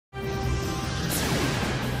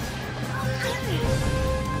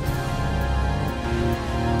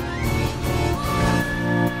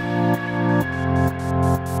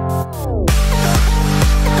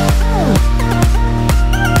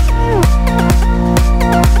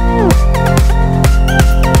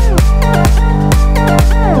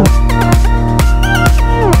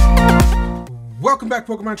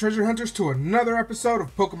Pokemon Treasure Hunters, to another episode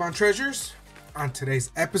of Pokemon Treasures. On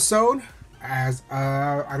today's episode, I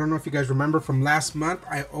don't know if you guys remember from last month,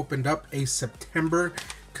 I opened up a September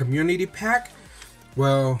community pack.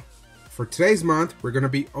 Well, for today's month, we're going to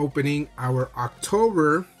be opening our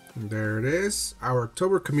October, there it is, our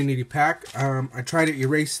October community pack. I tried to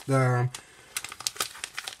erase the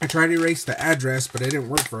address, but it didn't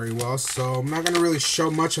work very well, so I'm not going to really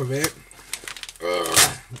show much of it.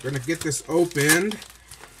 I'm going to get this opened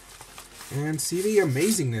and see the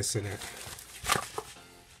amazingness in it.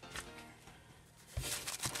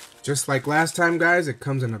 Just like last time, guys, it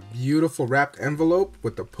comes in a beautiful wrapped envelope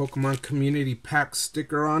with the Pokemon Community Pack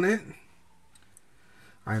sticker on it.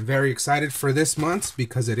 I'm very excited for this month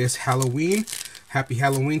because it is Halloween. Happy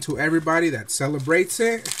Halloween to everybody that celebrates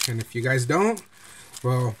it. And if you guys don't,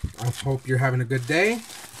 well, I hope you're having a good day.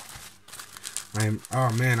 Oh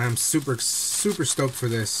man, I'm super stoked for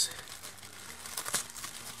this.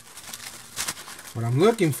 What I'm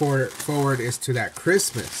looking forward is to that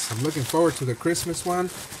Christmas. I'm looking forward to the Christmas one.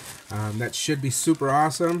 That should be super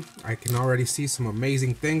awesome. I can already see some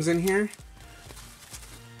amazing things in here.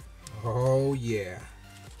 Oh yeah.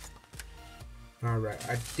 Alright,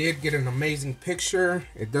 I did get an amazing picture.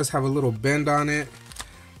 It does have a little bend on it,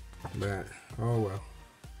 but oh well.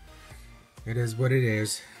 It is what it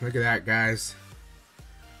is. Look at that, guys.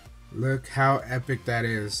 Look how epic that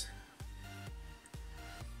is.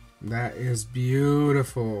 That is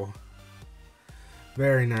beautiful.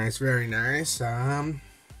 Very nice, very nice. Here, I'm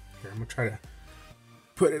gonna try to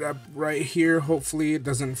put it up right here. Hopefully it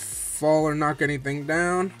doesn't fall or knock anything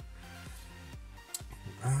down.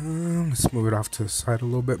 Let's move it off to the side a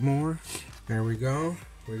little bit more. There we go.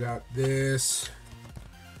 We got this.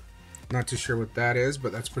 Not too sure what that is,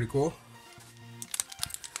 but that's pretty cool.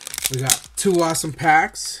 We got two awesome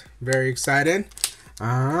packs. Very excited.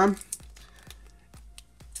 Not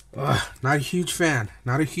a huge fan.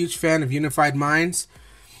 Not a huge fan of Unified Minds.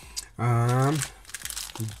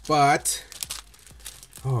 But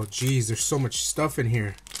oh geez, there's so much stuff in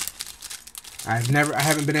here. I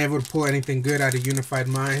haven't been able to pull anything good out of Unified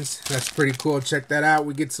Minds. That's pretty cool. Check that out.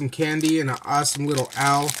 We get some candy and an awesome little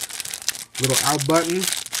owl button.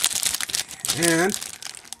 And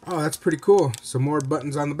oh, that's pretty cool. Some more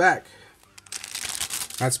buttons on the back.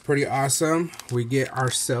 That's pretty awesome. We get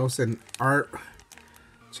ourselves an art.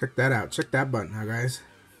 Check that out. Check that button out, guys.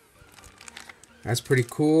 That's pretty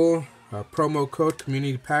cool. Promo code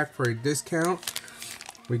community pack for a discount.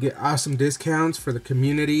 We get awesome discounts for the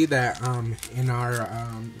community that in our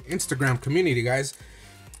Instagram community, guys.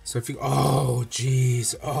 So if you oh,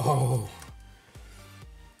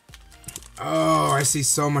 I see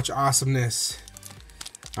so much awesomeness.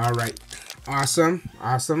 All right, awesome.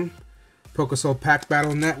 Pokesoul Pack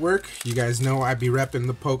Battle Network. You guys know I be repping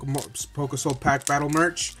the Pokesoul Pack Battle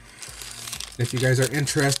merch. If you guys are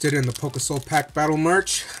interested in the Pokesoul Pack Battle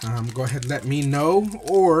merch, go ahead and let me know,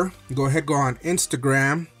 or go on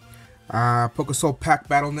Instagram, Pokesoul Pack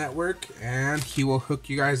Battle Network, and he will hook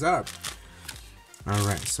you guys up. All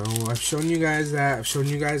right, so I've shown you guys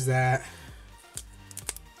that.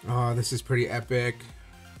 Oh, this is pretty epic.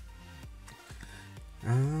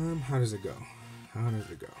 How does it go?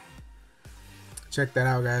 Check that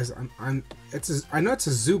out, guys. I know it's a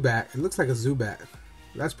Zubat. It looks like a Zubat.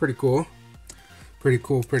 That's pretty cool. Pretty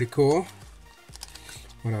cool.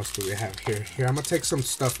 What else do we have here? Here, I'm gonna take some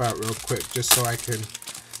stuff out real quick just so I can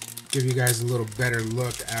give you guys a little better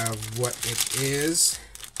look at what it is.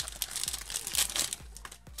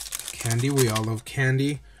 Candy, we all love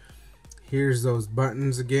candy. Here's those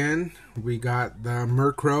buttons again. We got the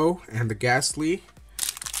Murkrow and the Ghastly.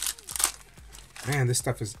 Man, this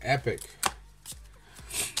stuff is epic.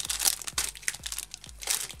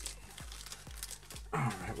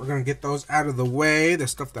 Alright, we're gonna get those out of the way. The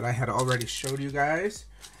stuff that I had already showed you guys.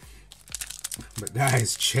 But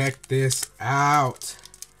guys, check this out.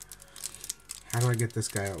 How do I get this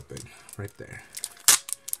guy open? Right there.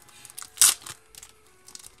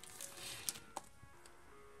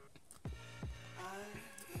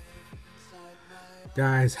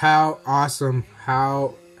 Guys, how awesome,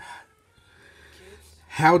 how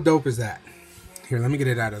dope is that? Here, let me get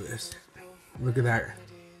it out of this. Look at that.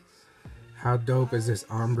 How dope is this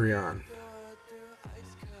Umbreon?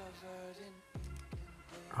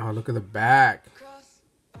 Oh, look at the back.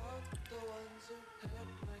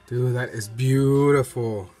 Dude, that is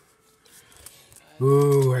beautiful.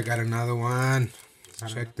 Ooh, I got another one.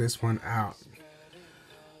 Check this one out.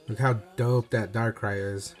 Look how dope that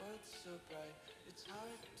Darkrai is.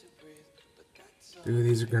 Dude,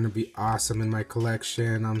 these are going to be awesome in my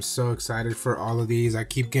collection. I'm so excited for all of these. I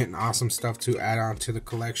keep getting awesome stuff to add on to the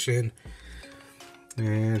collection.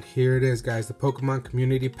 And here it is, guys, the Pokemon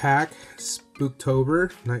Community Pack,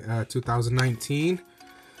 Spooktober 2019.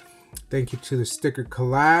 Thank you to the sticker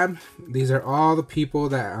collab. These are all the people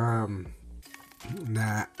that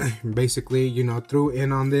basically, you know, threw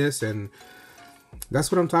in on this, and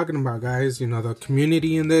that's what I'm talking about, guys. You know, the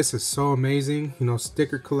community in this is so amazing. You know,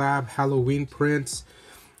 sticker collab, Halloween prints,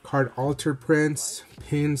 card alter prints,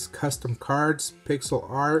 pins, custom cards, pixel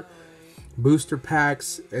art, booster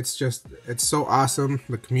packs. It's so awesome.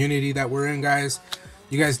 The community that we're in, guys.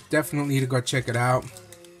 You guys definitely need to go check it out.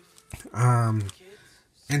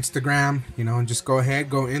 Instagram, you know, and just go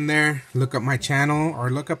in there, look up my channel, or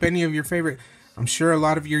look up any of your favorite. I'm sure a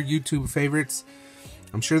lot of your YouTube favorites,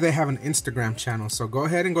 I'm sure they have an Instagram channel, so go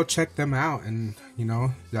ahead and go check them out. And you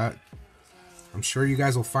know that I'm sure you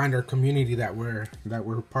guys will find our community that we're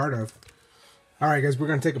part of. All right, guys, we're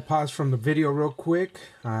gonna take a pause from the video real quick.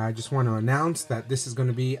 I just want to announce that this is going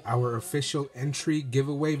to be our official entry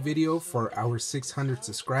giveaway video for our 600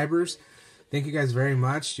 subscribers. Thank you guys very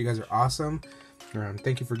much. You guys are awesome.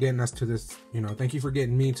 Thank you for getting us to this, you know, thank you for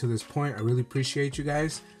getting me to this point. I really appreciate you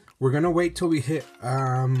guys. We're gonna wait till we hit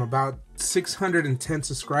about 610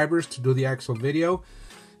 subscribers to do the actual video,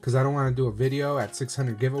 because I don't want to do a video at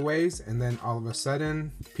 600 giveaways and then all of a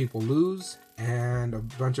sudden people lose and a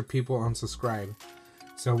bunch of people unsubscribe.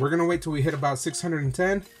 So we're gonna wait till we hit about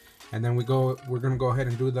 610, and then we're gonna go ahead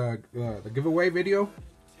and do the giveaway video.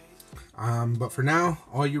 But for now,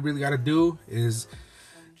 all you really gotta do is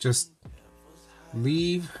just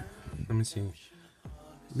leave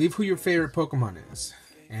who your favorite Pokemon is,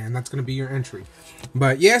 and that's gonna be your entry.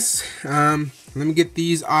 But yes, let me get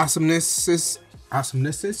these awesomenesses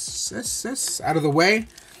out of the way,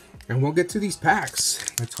 and we'll get to these packs.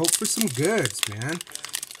 Let's hope for some goods, man.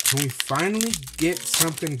 Can we finally get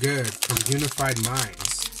something good from Unified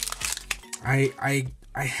Minds? I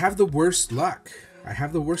have the worst luck. I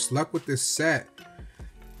have the worst luck with this set.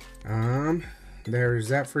 There's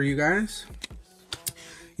that for you guys.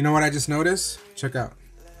 You know what I just noticed? Check out.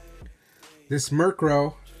 This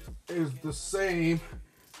Murkrow is the same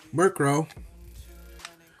Murkrow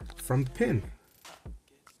from the pin.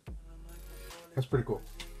 That's pretty cool.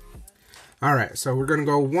 Alright, so we're gonna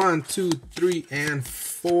go 1, 2, 3, and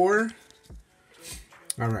 4.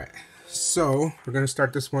 Alright, so we're gonna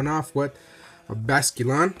start this one off with a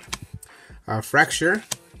Basculon, Fracture,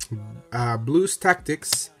 Blues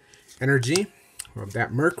Tactics, Energy,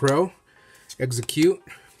 that Murkrow, Execute,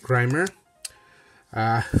 Grimer,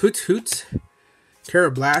 Hoot Hoot,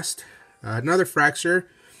 Carablast, another Fracture,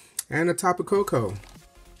 and a Tapu Koko.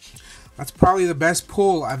 That's probably the best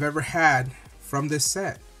pull I've ever had from this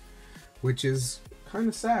set, which is kind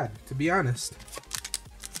of sad, to be honest.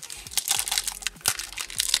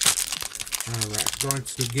 Alright, going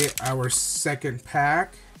to get our second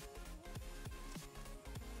pack.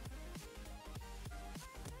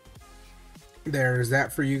 There's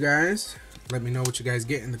that for you guys. Let me know what you guys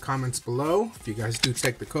get in the comments below, if you guys do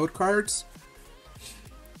take the code cards.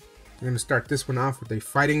 I'm going to start this one off with a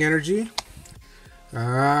Fighting Energy,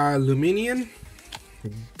 Luminion,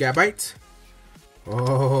 Gabite.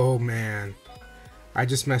 Oh man, I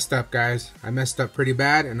just messed up, guys. I messed up pretty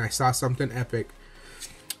bad, and I saw something epic.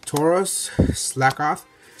 Tauros, Slackoth,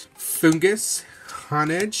 Fungus,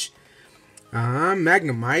 Honedge,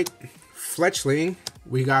 Magnemite, Fletchling.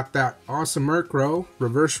 We got that awesome Murkrow,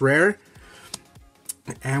 reverse rare.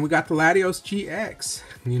 And we got the Latios GX.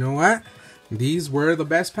 You know what? These were the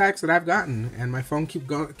best packs that I've gotten, and my phone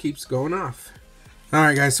keeps going off.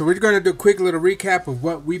 Alright guys, so we're going to do a quick little recap of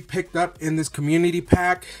what we picked up in this community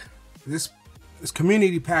pack. This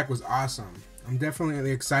community pack was awesome. I'm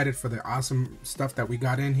definitely excited for the awesome stuff that we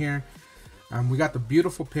got in here. We got the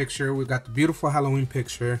beautiful picture. We got the beautiful Halloween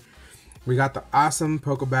picture. We got the awesome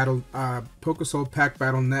Pokesoul Pack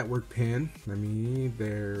Battle Network pin.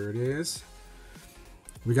 There it is.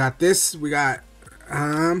 We got this. We got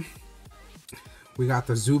the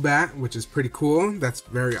Zubat, which is pretty cool. That's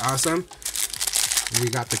very awesome. We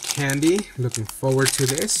got the candy. Looking forward to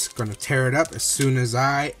this. Gonna tear it up as soon as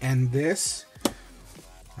I end this.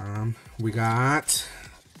 We got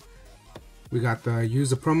the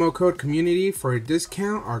use the promo code community for a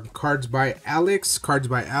discount. Our Cards by Alex. Cards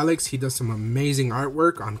by Alex. He does some amazing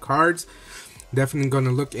artwork on cards. Definitely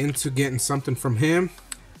gonna look into getting something from him.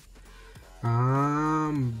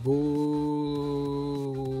 I'm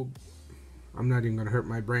not even gonna hurt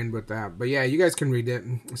my brain with that, but yeah, you guys can read it.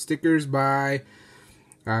 Stickers by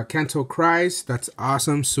Kanto Christ. That's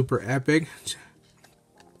awesome, super epic.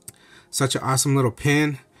 Such an awesome little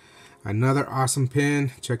pin. Another awesome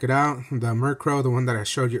pin. Check it out. The Murkrow, the one that I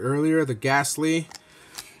showed you earlier, the Ghastly.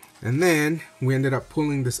 And then we ended up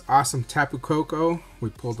pulling this awesome Tapu Koko. We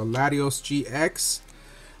pulled the Latios GX.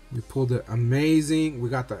 We pulled the amazing, we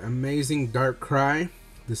got the amazing Darkrai.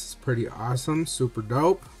 This is pretty awesome, super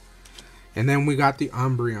dope. And then we got the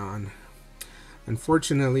Umbreon.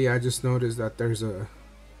 Unfortunately, I just noticed that there's a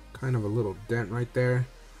kind of a little dent right there.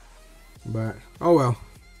 But, oh well.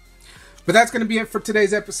 But that's going to be it for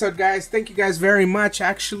today's episode, guys. Thank you guys very much.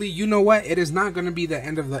 Actually, you know what? It is not going to be the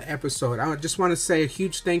end of the episode. I just want to say a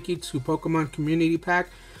huge thank you to Pokemon Community Pack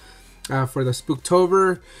for the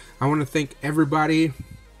Spooktober. I want to thank everybody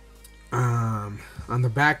on the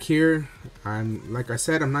back here. Like I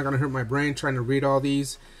said, I'm not going to hurt my brain trying to read all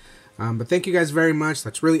these. But thank you guys very much.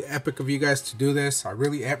 That's really epic of you guys to do this. I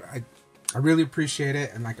really appreciate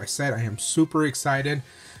it. And like I said, I am super excited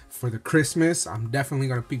for the Christmas. I'm definitely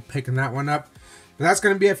going to be picking that one up. But that's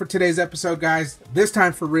going to be it for today's episode, guys. This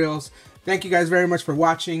time for reals. Thank you guys very much for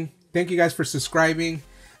watching. Thank you guys for subscribing.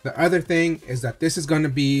 The other thing is that this is going to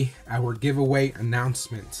be our giveaway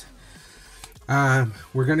announcement.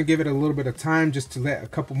 We're going to give it a little bit of time just to let a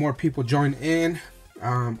couple more people join in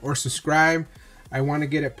or subscribe. I want to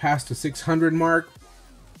get it past the 600 mark.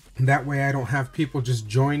 That way I don't have people just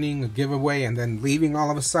joining a giveaway and then leaving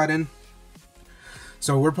all of a sudden.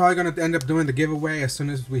 So we're probably going to end up doing the giveaway as soon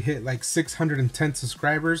as we hit like 610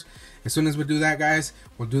 subscribers. As soon as we do that, guys,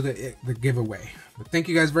 we'll do the giveaway. But thank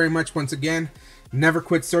you guys very much once again. Never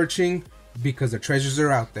quit searching because the treasures are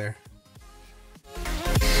out there.